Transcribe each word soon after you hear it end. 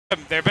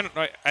There've been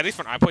like, at least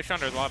when I play Sean,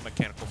 there's a lot of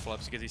mechanical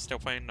flips because he's still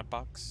playing the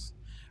box.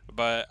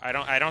 But I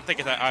don't think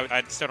it's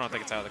I still don't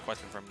think it's out of the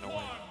question for him to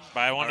win. But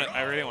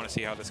I really want to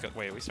see how this goes.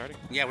 Wait, are we starting?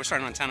 Yeah, we're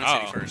starting on Town and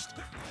City first.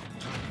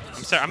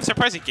 I'm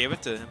surprised he gave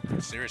it to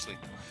him. Seriously.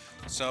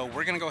 So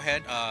we're gonna go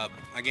ahead.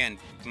 Again,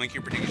 make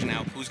your prediction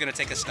now. Who's gonna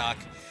take a stock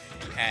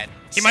at?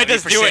 He might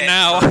just do it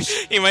now.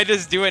 He might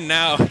just do it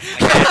now.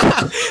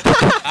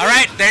 All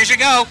right, there you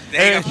go.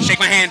 There you go. Shake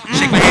my hand.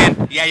 Shake my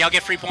hand. Yeah, y'all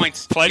get free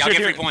points. Pleasure. Y'all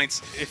get free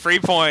points. Free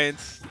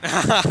points.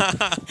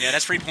 Yeah,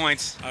 that's free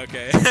points.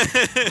 Okay.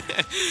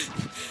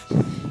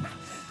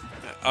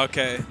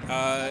 Okay.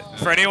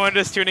 For anyone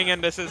just tuning in,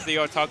 this is the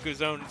Otaku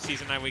Zone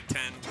Season 9 Week 10,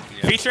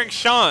 featuring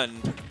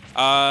Sean,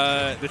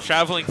 the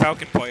traveling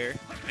Falcon player,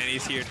 and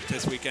he's here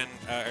this weekend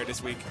or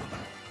this week.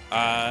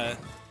 And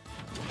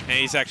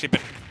he's actually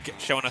been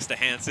showing us the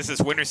hands. This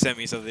is winter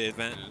semis of the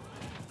event.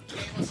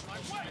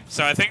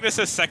 So I think this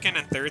is second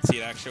and third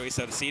seed actually.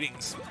 So the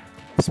seating's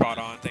spot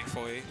on,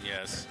 thankfully.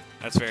 Yes.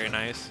 That's very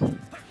nice.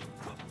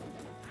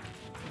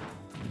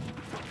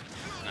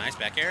 Nice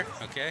back air.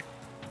 Okay.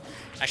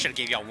 I should have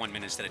gave y'all 1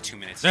 minute instead of 2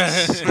 minutes.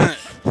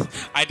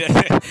 I did.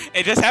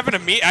 It just happened to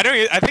me.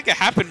 I think it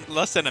happened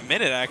less than a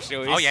minute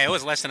actually. Oh yeah, it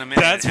was less than a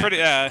minute. That's pretty.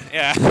 Yeah.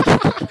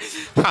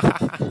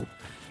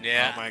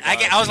 Yeah. Oh my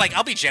God. I was like,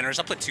 I'll be generous.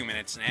 I'll put 2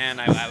 minutes, and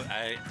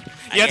I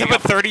you have to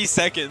put 30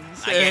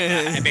 seconds.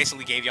 I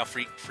basically gave y'all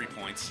free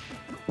points.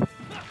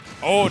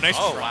 Oh, nice.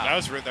 Oh, wow. That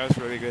was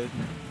really good.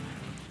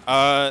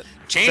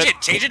 Change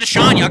it to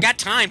Sean. Y'all got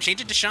time.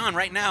 Change it to Sean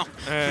right now.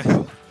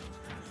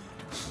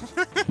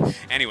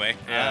 Anyway,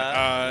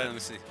 let me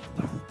see.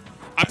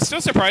 I'm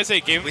still surprised they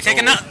gave. We take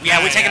another.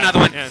 Yeah, we take another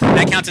one. Yeah.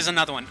 That counts as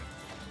another one.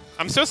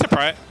 I'm still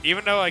surprised,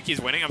 even though like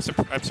he's winning. I'm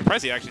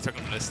surprised he actually took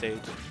him to the stage.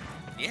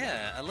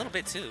 Yeah, a little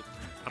bit too.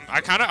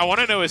 I want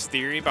to know his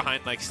theory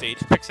behind like stage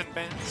picks and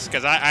bans,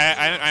 because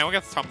I only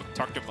got to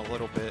talk to him a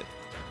little bit.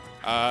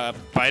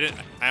 But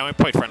I only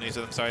played friendlies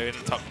with him, so I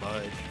didn't talk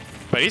much.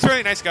 But he's a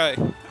really nice guy,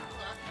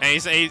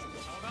 and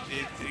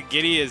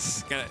Gidy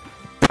is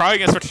probably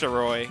gonna switch to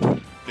Roy.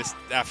 Just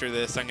after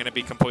this, I'm gonna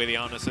be completely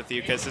honest with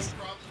you, because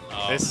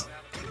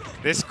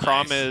this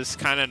Chrom is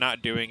kind of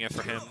not doing it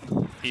for him.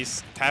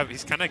 He's kind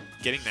of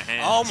getting the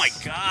hands. Oh my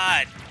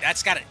God, that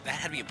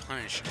had to be a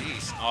punish.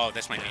 Jeez. Oh,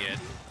 this might be it.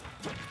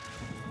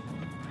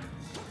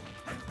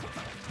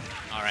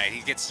 All right,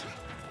 he gets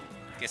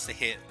the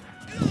hit.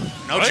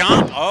 No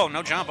jump. Oh,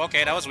 no jump.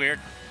 Okay, that was weird.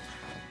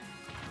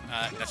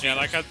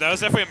 Like that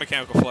was definitely a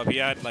mechanical flip. He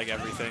had like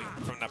everything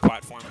from that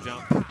platform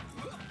jump.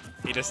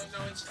 He just.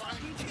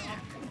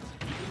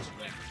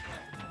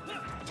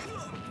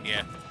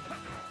 Yeah.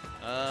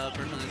 Oh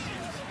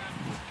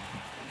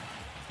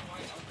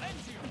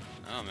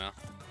no.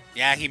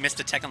 Yeah, he missed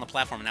a tech on the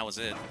platform, and that was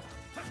it.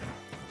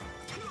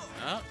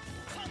 Oh.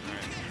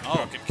 Oh,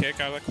 broken kick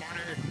out of the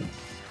corner.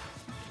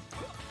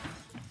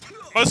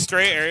 Most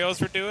straight aerials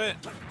would do it.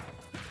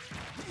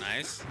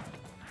 Nice.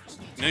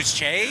 Noose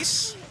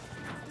chase.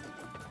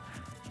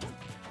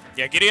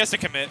 Yeah, Gidy has to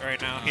commit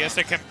right now. He has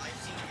to commit.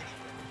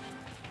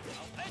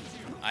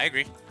 I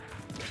agree.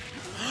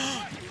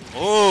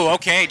 Oh,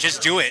 okay,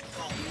 just do it.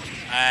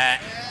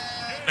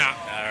 No.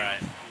 All right.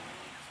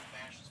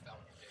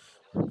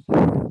 All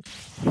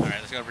right,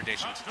 let's go over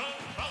predictions.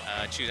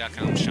 Choose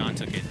outcome. Sean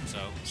took it, so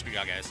screw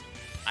y'all guys.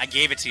 I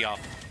gave it to y'all.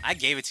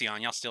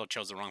 And y'all still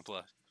chose the wrong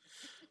play.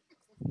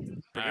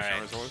 All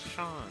right.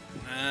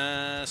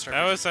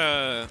 That was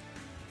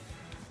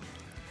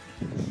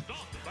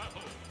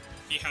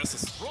He has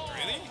this.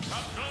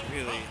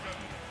 Really?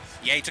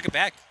 Yeah, he took it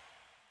back.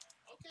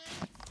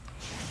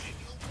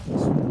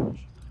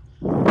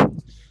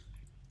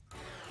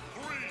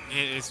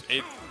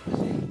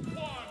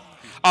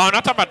 Oh,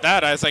 not talking about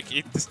that. I was like,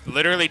 he just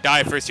literally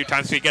died first 2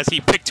 times because he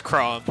picked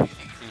Chrom.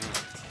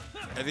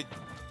 I think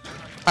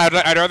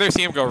I'd rather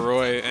see him go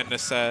Roy in the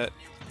set.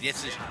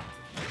 Yes.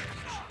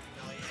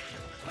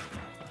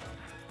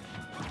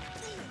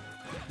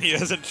 He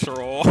doesn't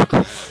troll.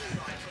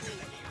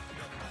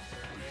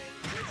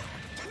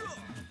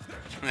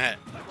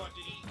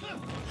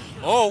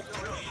 Oh.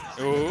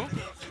 Ooh.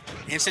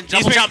 Instant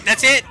double jump.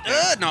 That's it.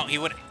 No, that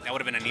would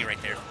have been a knee right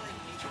there.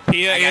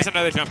 He has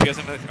another jump.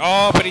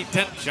 Oh, but he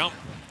didn't jump.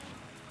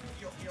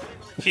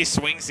 He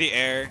swings the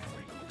air.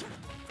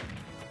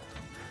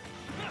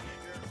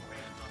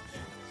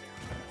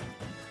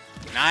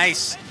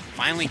 Nice.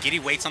 Finally, Gidy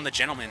waits on the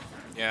gentleman.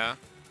 Yeah.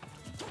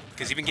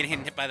 Because he's been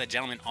getting hit by the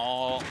gentleman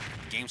all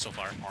game so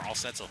far, or all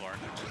set so far.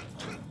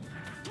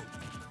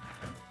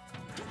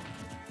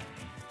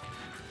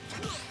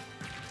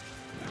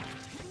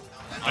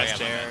 Nice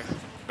chair.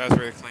 That was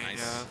really clean. Nice.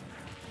 Yeah.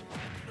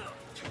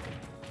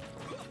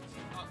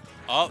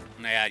 Oh,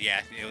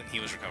 yeah, he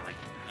was recovering.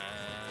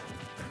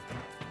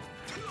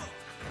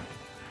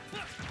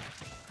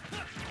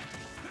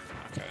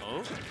 Okay.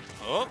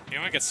 Oh. He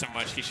only gets so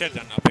much. He should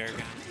have done up air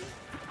again.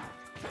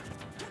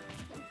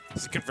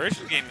 His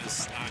conversion game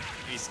is not.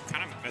 He's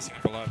kind of messing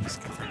up a lot of his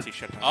converts. He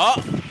should have.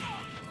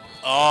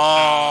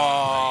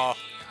 Oh.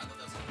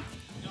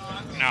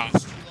 No.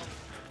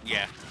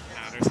 Yeah.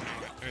 No, there's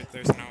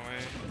no way.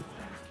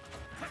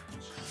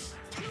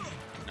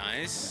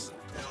 Nice.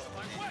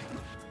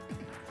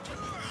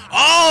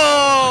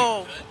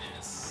 Oh!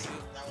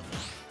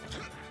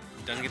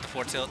 Doesn't get the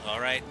forward tilt. All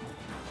right.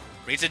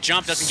 Reads a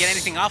jump. Doesn't get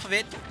anything off of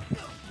it.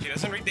 He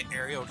doesn't read the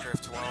aerial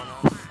drift well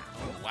enough.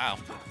 Oh, wow.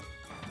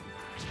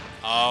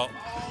 Oh.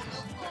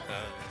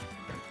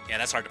 Yeah,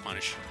 that's hard to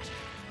punish.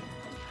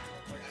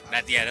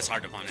 Yeah, that's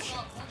hard to punish.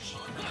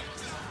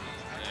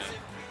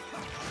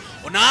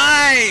 Oh,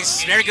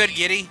 nice! Very good,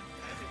 Gidy.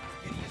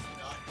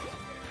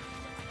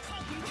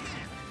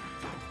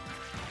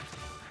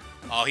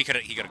 Oh, he could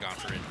have gone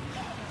for it.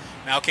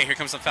 Now, okay, here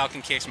comes the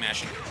Falcon kick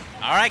smashing.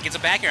 All right, gets a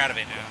back air out of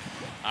it.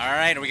 All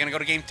right, are we gonna go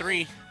to game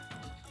 3?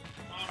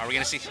 Are we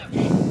gonna see?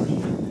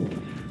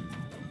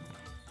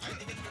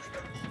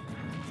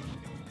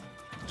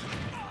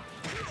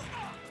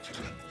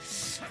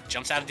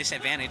 Jumps out of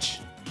disadvantage.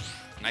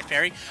 Knife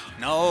parry?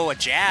 No, a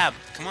jab.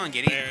 Come on,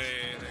 Gidy. There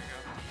you go.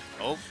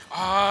 Oh.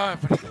 Ah,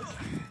 but he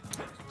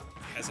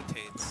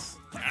hesitates.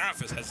 I don't know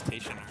if it's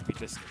hesitation or if he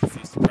just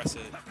refused to press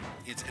it.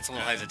 It's a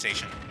little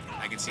hesitation.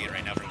 I can see it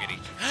right now from Gidy.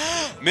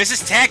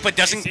 Misses tech, but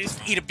doesn't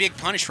eat a big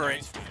punish for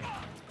it.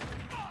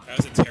 That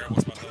was a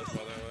terrible spot that was, by the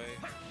way.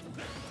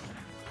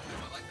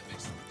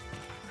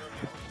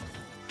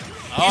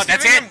 Oh,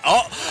 that's it.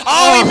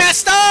 Oh, he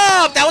messed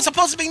up. That was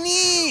supposed to be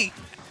knee.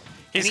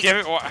 He's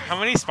giving. How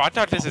many spot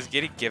dodges is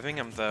Gidy giving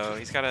him though?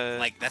 He's got a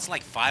that's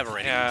like 5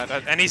 already.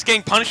 Yeah, and he's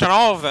getting punished on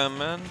all of them,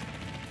 man.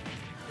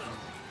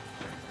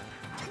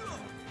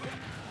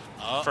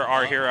 For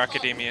Our Hero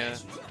Academia.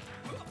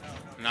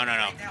 No.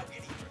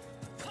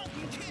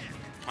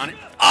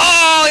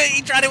 Oh,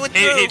 he tried it with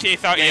through. He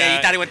thought. Yeah,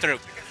 he thought he went through.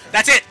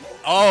 That's it.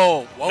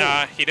 Oh, whoa.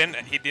 Nah, he didn't.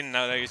 He didn't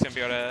know that he was gonna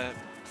be able to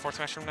forward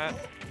smash from that.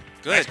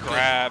 Good. Nice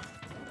grab.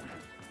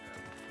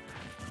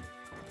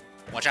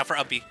 Watch out for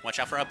uppy. Watch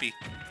out for uppy.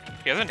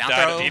 He doesn't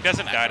die. He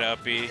doesn't die to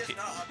uppy.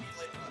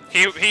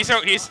 He's.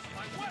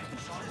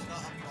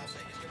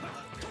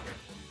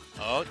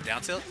 Oh,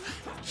 down tilt.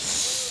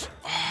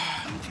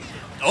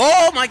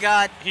 Oh my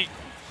God.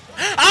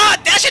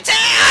 Dash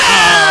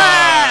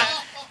attack!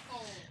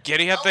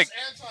 Gidy had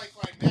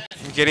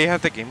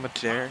the game with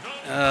Dare.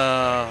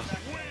 All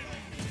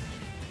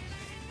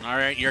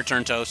right, your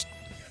turn, Toast.